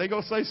do that, they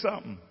go say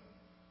something.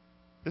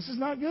 This is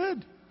not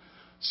good.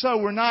 So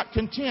we're not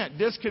content.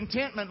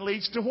 Discontentment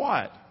leads to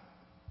what?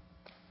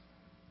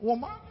 Well,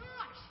 my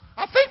gosh,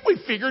 I think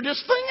we figured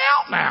this thing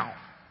out now.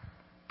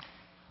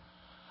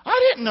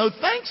 I didn't know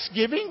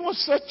Thanksgiving was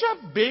such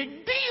a big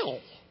deal.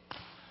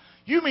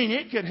 You mean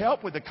it could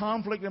help with the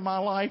conflict in my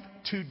life?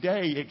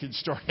 Today it could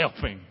start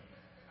helping.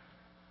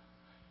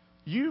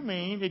 You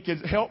mean it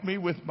could help me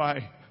with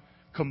my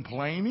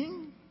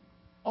complaining?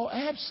 Oh,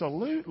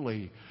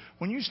 absolutely.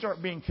 When you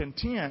start being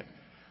content,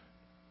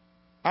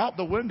 out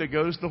the window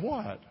goes the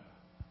what?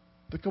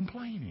 The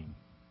complaining.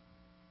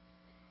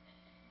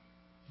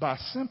 By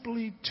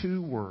simply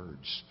 2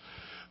 words.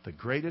 The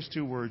greatest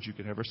 2 words you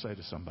can ever say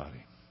to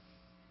somebody.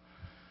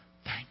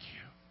 Thank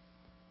you.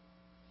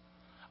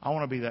 I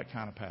want to be that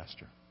kind of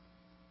pastor.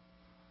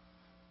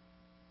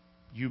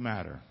 You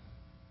matter.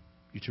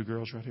 You 2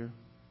 girls right here,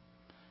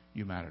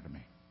 you matter to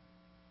me.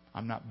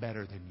 I'm not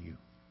better than you.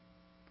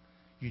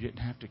 You didn't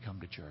have to come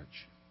to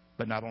church.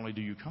 But not only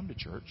do you come to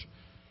church,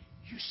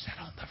 you sit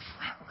on the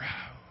front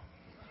row.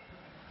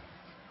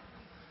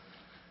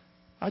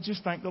 I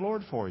just thank the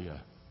Lord for you.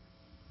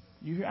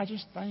 I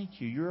just thank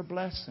you. You're a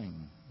blessing.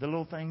 The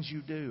little things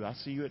you do. I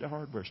see you at the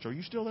hardware store. Are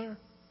you still there?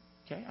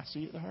 Okay, I see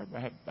you at the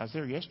hardware. I was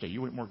there yesterday.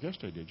 You went to work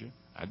yesterday, did you?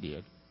 I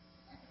did.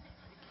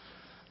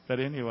 But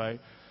anyway,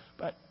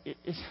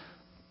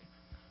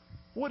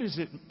 what does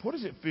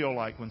it feel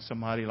like when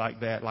somebody like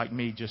that, like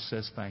me, just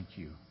says thank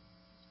you?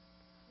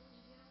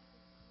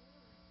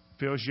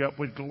 Fills you up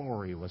with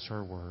glory was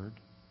her word.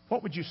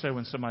 What would you say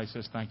when somebody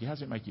says thank you? How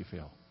does it make you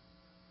feel?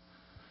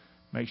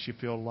 Makes you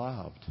feel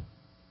loved.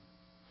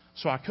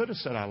 So I could have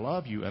said I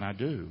love you, and I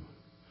do.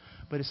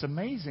 But it's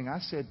amazing. I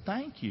said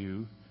thank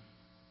you,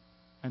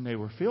 and they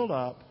were filled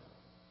up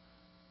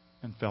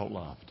and felt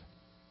loved.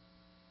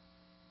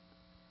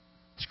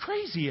 It's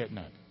crazy, isn't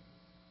it?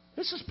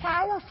 This is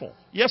powerful.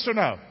 Yes or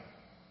no?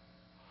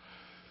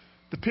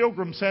 The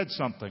Pilgrims had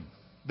something.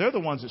 They're the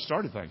ones that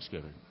started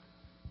Thanksgiving.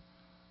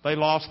 They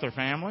lost their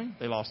family.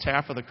 They lost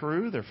half of the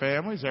crew, their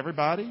families,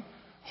 everybody.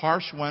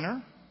 Harsh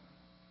winter.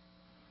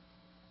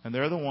 And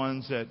they're the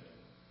ones that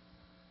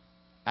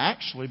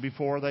actually,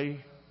 before they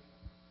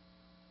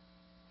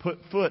put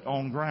foot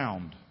on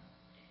ground,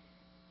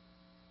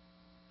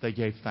 they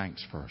gave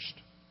thanks first.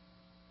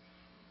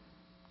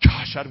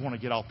 Gosh, I'd want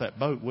to get off that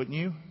boat, wouldn't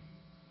you?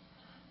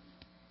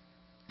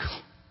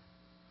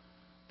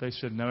 They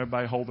said, no,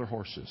 everybody hold their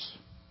horses.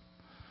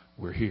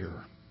 We're here.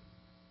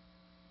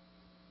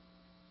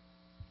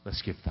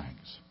 Let's give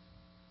thanks.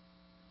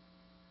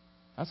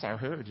 That's our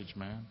heritage,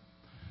 man.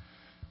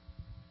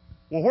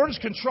 Well, where does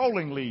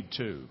controlling lead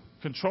to?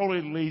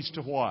 Controlling leads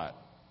to what?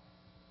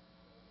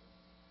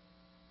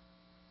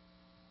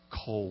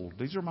 Cold.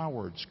 These are my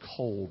words.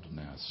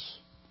 Coldness.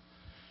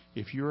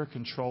 If you're a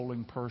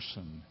controlling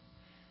person,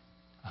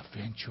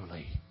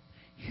 eventually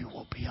you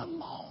will be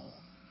alone.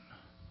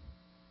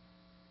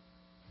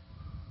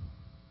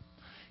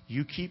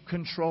 You keep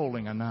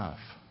controlling enough.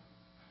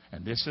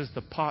 And this is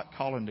the pot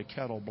calling the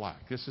kettle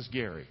black. This is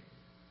Gary.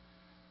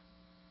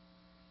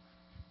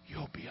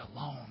 You'll be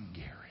alone,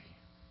 Gary.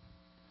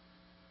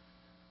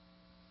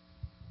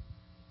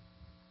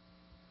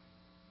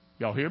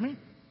 Y'all hear me?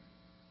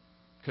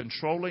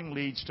 Controlling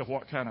leads to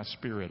what kind of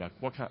spirit?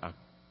 What kind of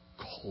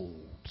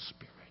cold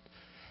spirit?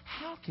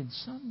 How can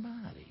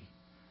somebody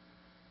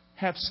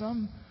have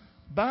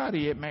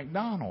somebody at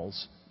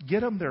McDonald's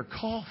get them their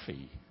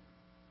coffee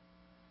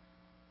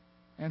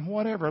and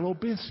whatever, a little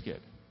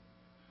biscuit?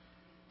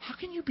 How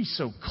can you be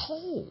so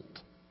cold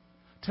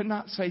to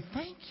not say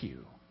thank you?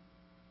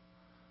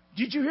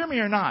 Did you hear me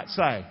or not?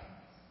 Say,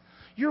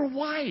 your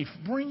wife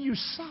bring you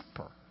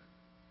supper.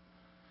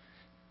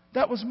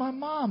 That was my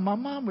mom. My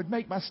mom would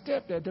make my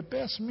stepdad the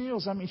best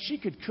meals. I mean, she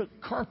could cook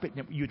carpet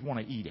and you'd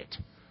want to eat it.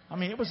 I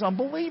mean, it was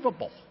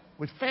unbelievable.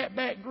 With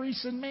fatback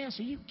grease and mass.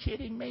 Are you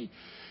kidding me?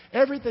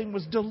 Everything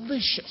was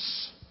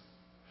delicious.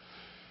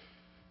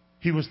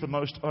 He was the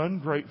most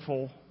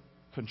ungrateful,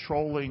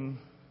 controlling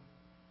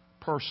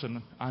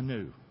person I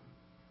knew.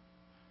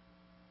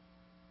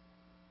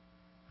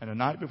 And the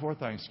night before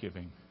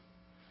Thanksgiving,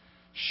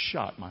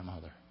 shot my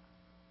mother.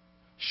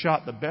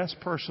 Shot the best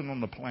person on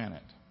the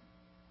planet.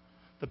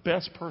 The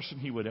best person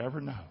he would ever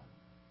know.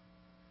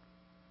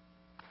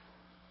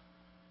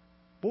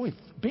 Boy,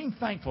 being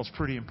thankful is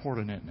pretty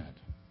important, isn't it?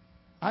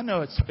 I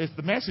know it's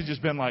the message has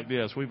been like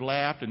this. We've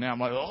laughed and now I'm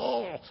like,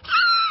 oh.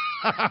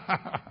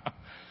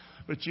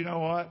 But you know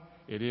what?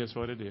 It is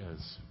what it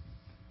is.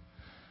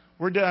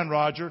 We're done,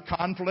 Roger.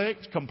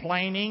 Conflict,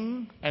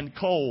 complaining, and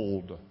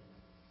cold.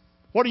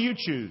 What do you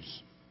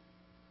choose?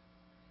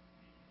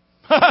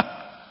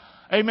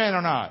 Amen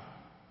or not?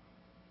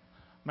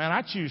 Man,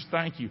 I choose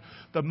thank you.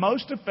 The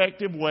most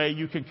effective way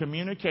you can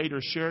communicate or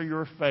share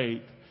your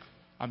faith,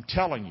 I'm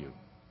telling you,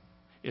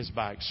 is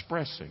by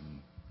expressing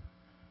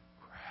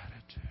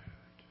gratitude.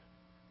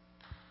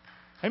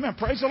 Amen.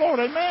 Praise the Lord.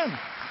 Amen.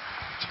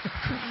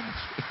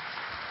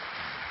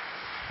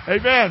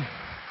 Amen.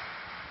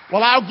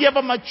 Well, I'll give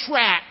them a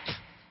tract.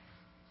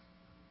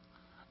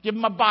 Give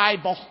them a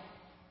Bible.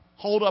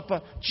 Hold up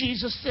a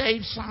Jesus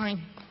Save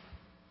sign.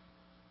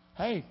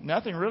 Hey,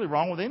 nothing really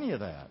wrong with any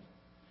of that.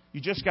 You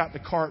just got the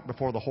cart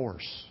before the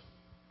horse.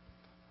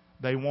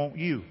 They want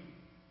you.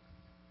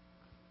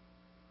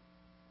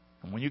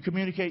 And when you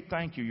communicate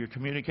thank you, you're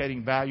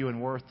communicating value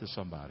and worth to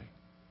somebody.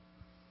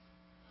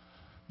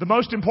 The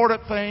most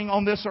important thing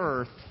on this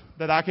earth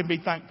that I can be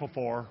thankful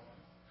for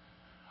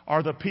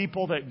are the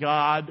people that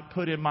God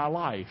put in my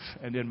life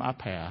and in my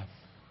path.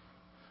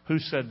 Who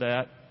said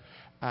that?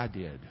 I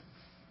did.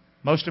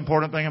 Most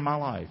important thing in my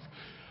life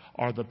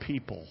are the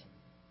people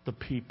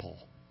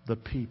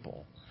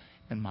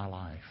in my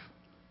life.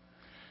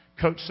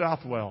 Coach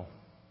Southwell,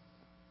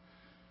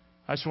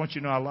 I just want you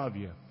to know I love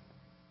you.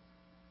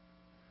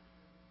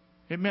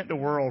 It meant the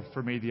world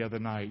for me the other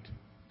night.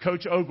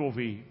 Coach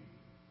Ogilvie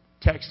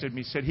texted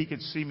me, said he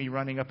could see me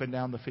running up and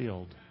down the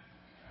field.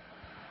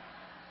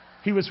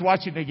 He was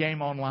watching the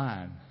game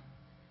online.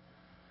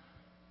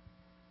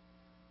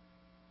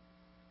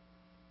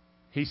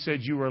 He said,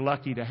 you were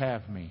lucky to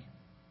have me.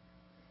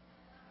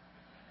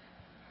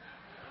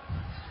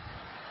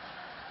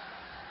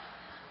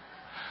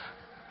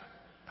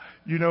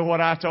 You know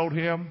what I told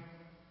him?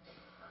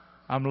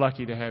 I'm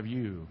lucky to have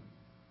you.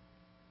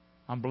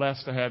 I'm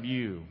blessed to have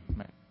you.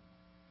 Man,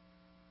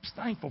 I was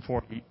thankful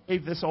for you. You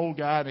gave this old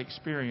guy an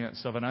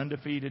experience of an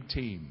undefeated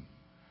team.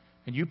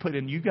 And you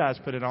guys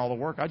put in all the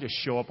work. I just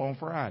show up on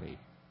Friday.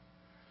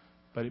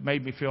 But it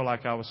made me feel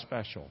like I was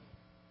special.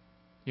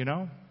 You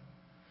know?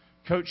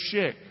 Coach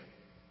Schick.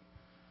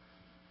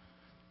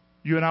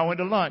 You and I went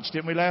to lunch,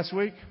 didn't we, last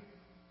week?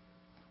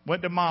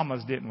 Went to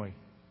Mama's, didn't we?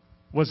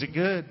 Was it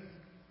good?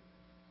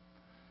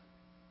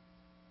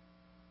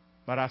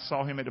 But I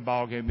saw him at the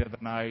ball game the other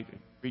night.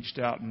 Reached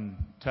out and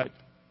touched.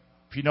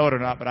 If you know it or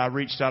not, but I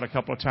reached out a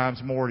couple of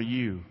times more to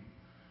you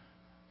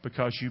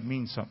because you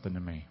mean something to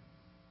me.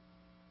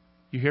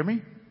 You hear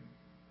me?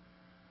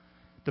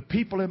 The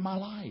people in my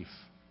life.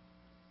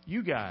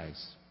 You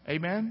guys.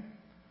 Amen?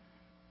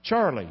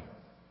 Charlie.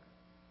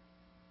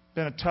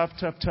 Been a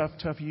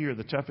tough year.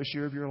 The toughest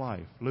year of your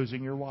life.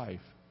 Losing your wife.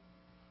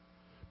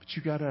 But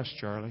you got us,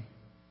 Charlie.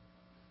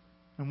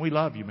 And we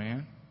love you,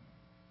 man.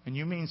 And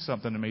you mean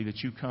something to me that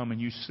you come and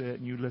you sit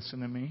and you listen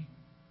to me.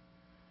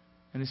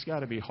 And it's got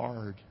to be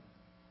hard.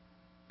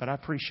 But I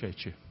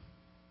appreciate you.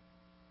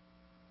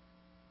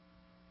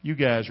 You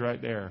guys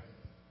right there.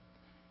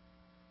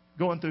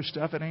 Going through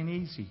stuff, it ain't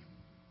easy.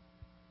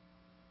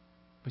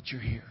 But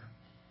you're here.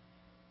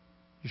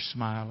 You're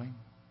smiling.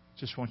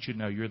 Just want you to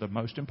know you're the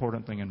most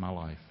important thing in my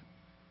life.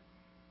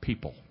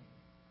 People.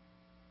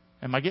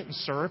 Am I getting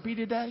syrupy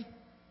today?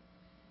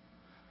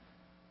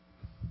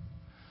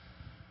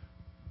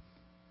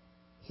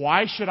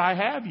 Why should I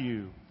have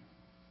you?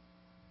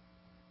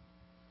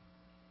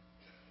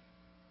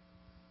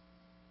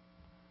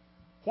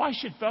 Why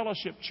should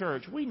Fellowship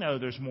Church? We know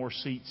there's more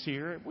seats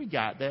here. We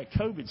got that.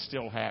 COVID's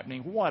still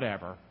happening.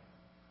 Whatever.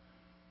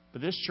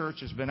 But this church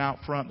has been out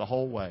front the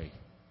whole way.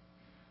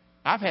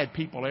 I've had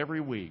people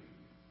every week.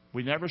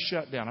 We never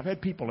shut down. I've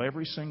had people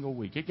every single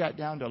week. It got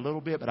down to a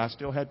little bit, but I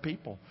still had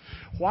people.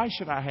 Why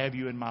should I have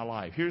you in my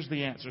life? Here's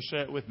the answer. Say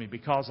it with me.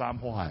 Because I'm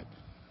what?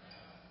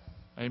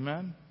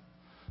 Amen?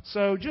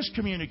 So just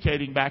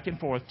communicating back and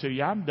forth to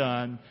you. I'm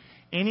done.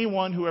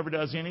 Anyone who ever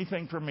does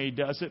anything for me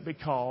does it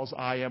because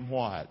I am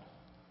what?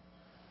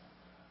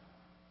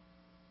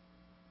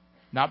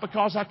 Not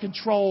because I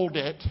controlled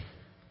it.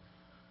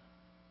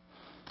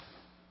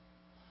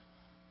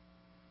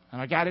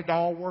 And I got it to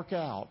all work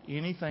out.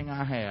 Anything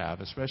I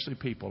have, especially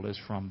people, is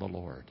from the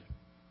Lord.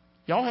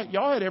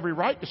 Y'all had every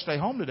right to stay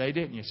home today,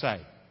 didn't you,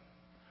 say?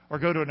 Or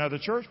go to another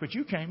church, but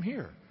you came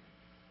here.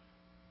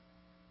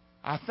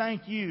 I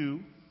thank you,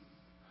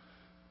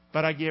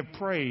 but I give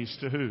praise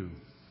to who?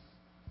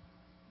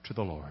 To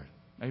the Lord.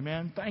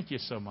 Amen? Thank you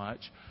so much.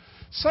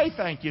 Say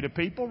thank you to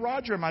people.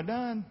 Roger, am I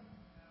done?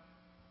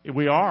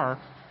 We are.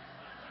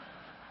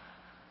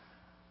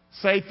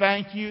 Say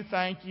thank you,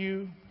 thank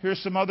you.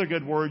 Here's some other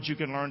good words you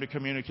can learn to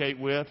communicate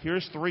with.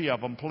 Here's 3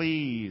 of them.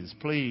 Please,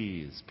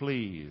 please,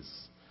 please.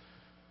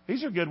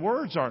 These are good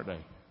words, aren't they?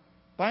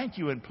 Thank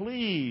you and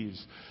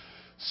please.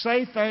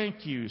 Say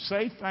thank you,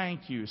 say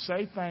thank you,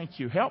 say thank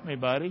you. Help me,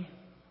 buddy.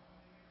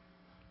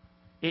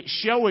 It's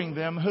showing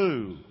them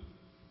who?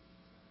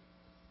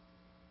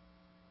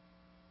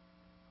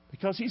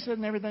 Because He said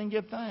in everything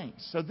give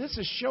thanks. So this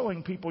is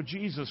showing people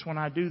Jesus when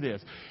I do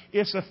this.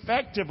 It's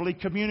effectively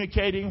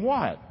communicating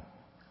what?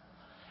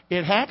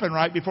 It happened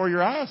right before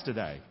your eyes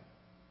today.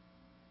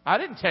 I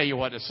didn't tell you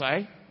what to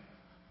say.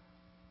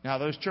 Now,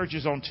 those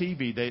churches on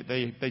TV,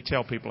 they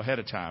tell people ahead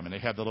of time, and they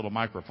have the little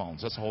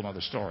microphones. That's a whole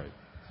other story.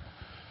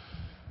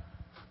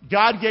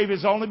 God gave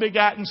His only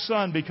begotten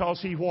Son because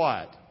He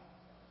what?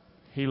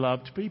 He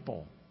loved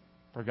people.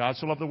 For God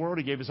so loved the world,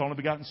 He gave His only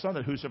begotten Son,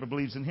 that whosoever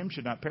believes in Him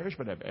should not perish,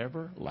 but have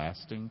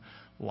everlasting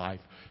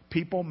life.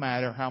 People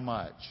matter how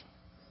much?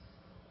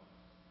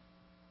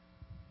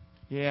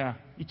 Yeah.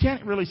 You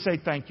can't really say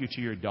thank you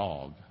to your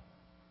dog.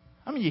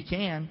 I mean, you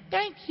can.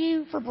 Thank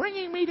you for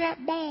bringing me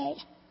that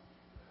ball.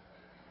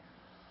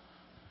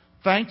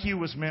 Thank you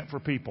was meant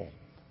for people.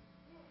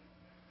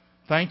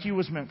 Thank you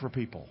was meant for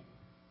people.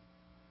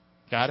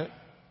 Got it?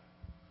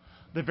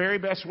 The very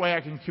best way I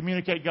can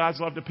communicate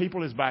God's love to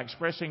people is by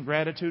expressing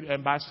gratitude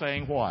and by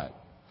saying what?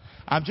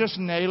 I'm just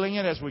nailing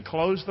it as we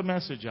close the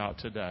message out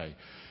today.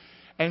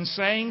 And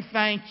saying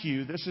thank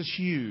you, this is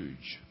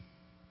huge.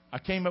 I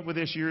came up with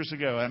this years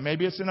ago, and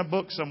maybe it's in a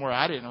book somewhere.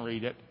 I didn't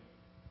read it.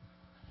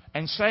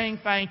 And saying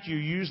thank you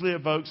usually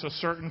evokes a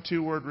certain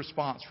 2-word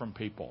response from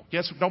people.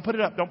 Guess, don't put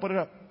it up, don't put it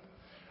up.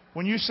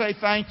 When you say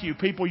thank you,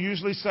 people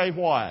usually say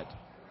what?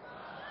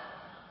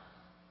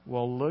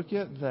 Well, look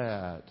at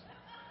that.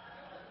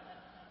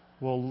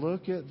 Well,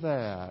 look at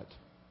that.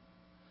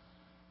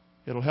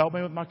 It'll help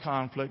me with my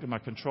conflict and my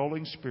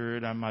controlling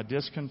spirit and my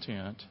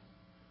discontent.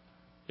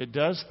 It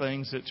does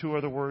things that 2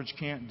 other words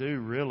can't do,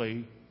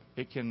 really.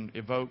 It can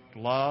evoke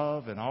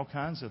love and all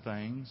kinds of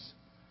things.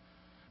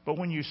 But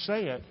when you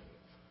say it,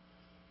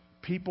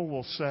 people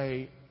will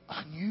say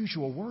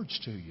unusual words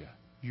to you.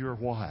 You're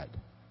what?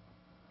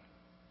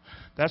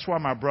 That's why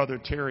my brother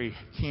Terry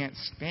can't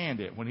stand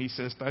it when he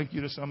says thank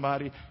you to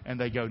somebody and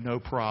they go, no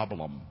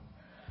problem.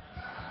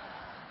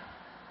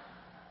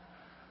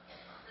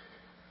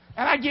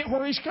 And I get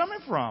where he's coming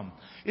from.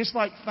 It's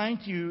like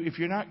thank you, if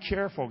you're not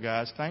careful,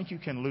 guys, thank you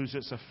can lose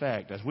its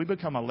effect. As we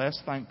become a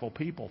less thankful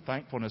people,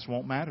 thankfulness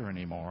won't matter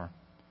anymore.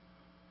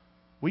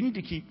 We need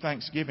to keep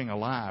Thanksgiving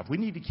alive. We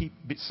need to keep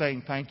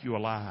saying thank you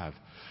alive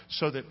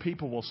so that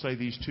people will say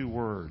these two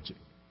words,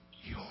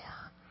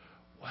 you're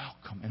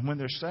welcome. And when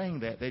they're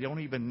saying that, they don't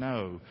even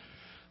know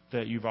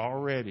that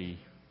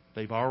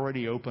they've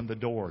already opened the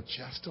door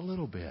just a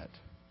little bit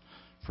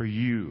for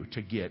you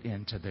to get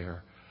into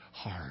their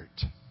heart.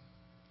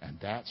 And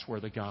that's where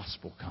the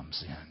gospel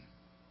comes in.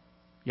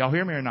 Y'all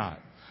hear me or not?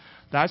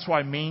 That's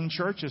why mean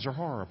churches are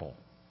horrible.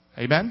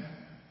 Amen?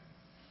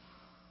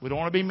 We don't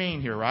want to be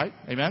mean here, right?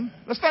 Amen?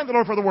 Let's thank the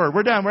Lord for the word.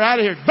 We're done. We're out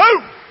of here.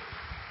 Boom!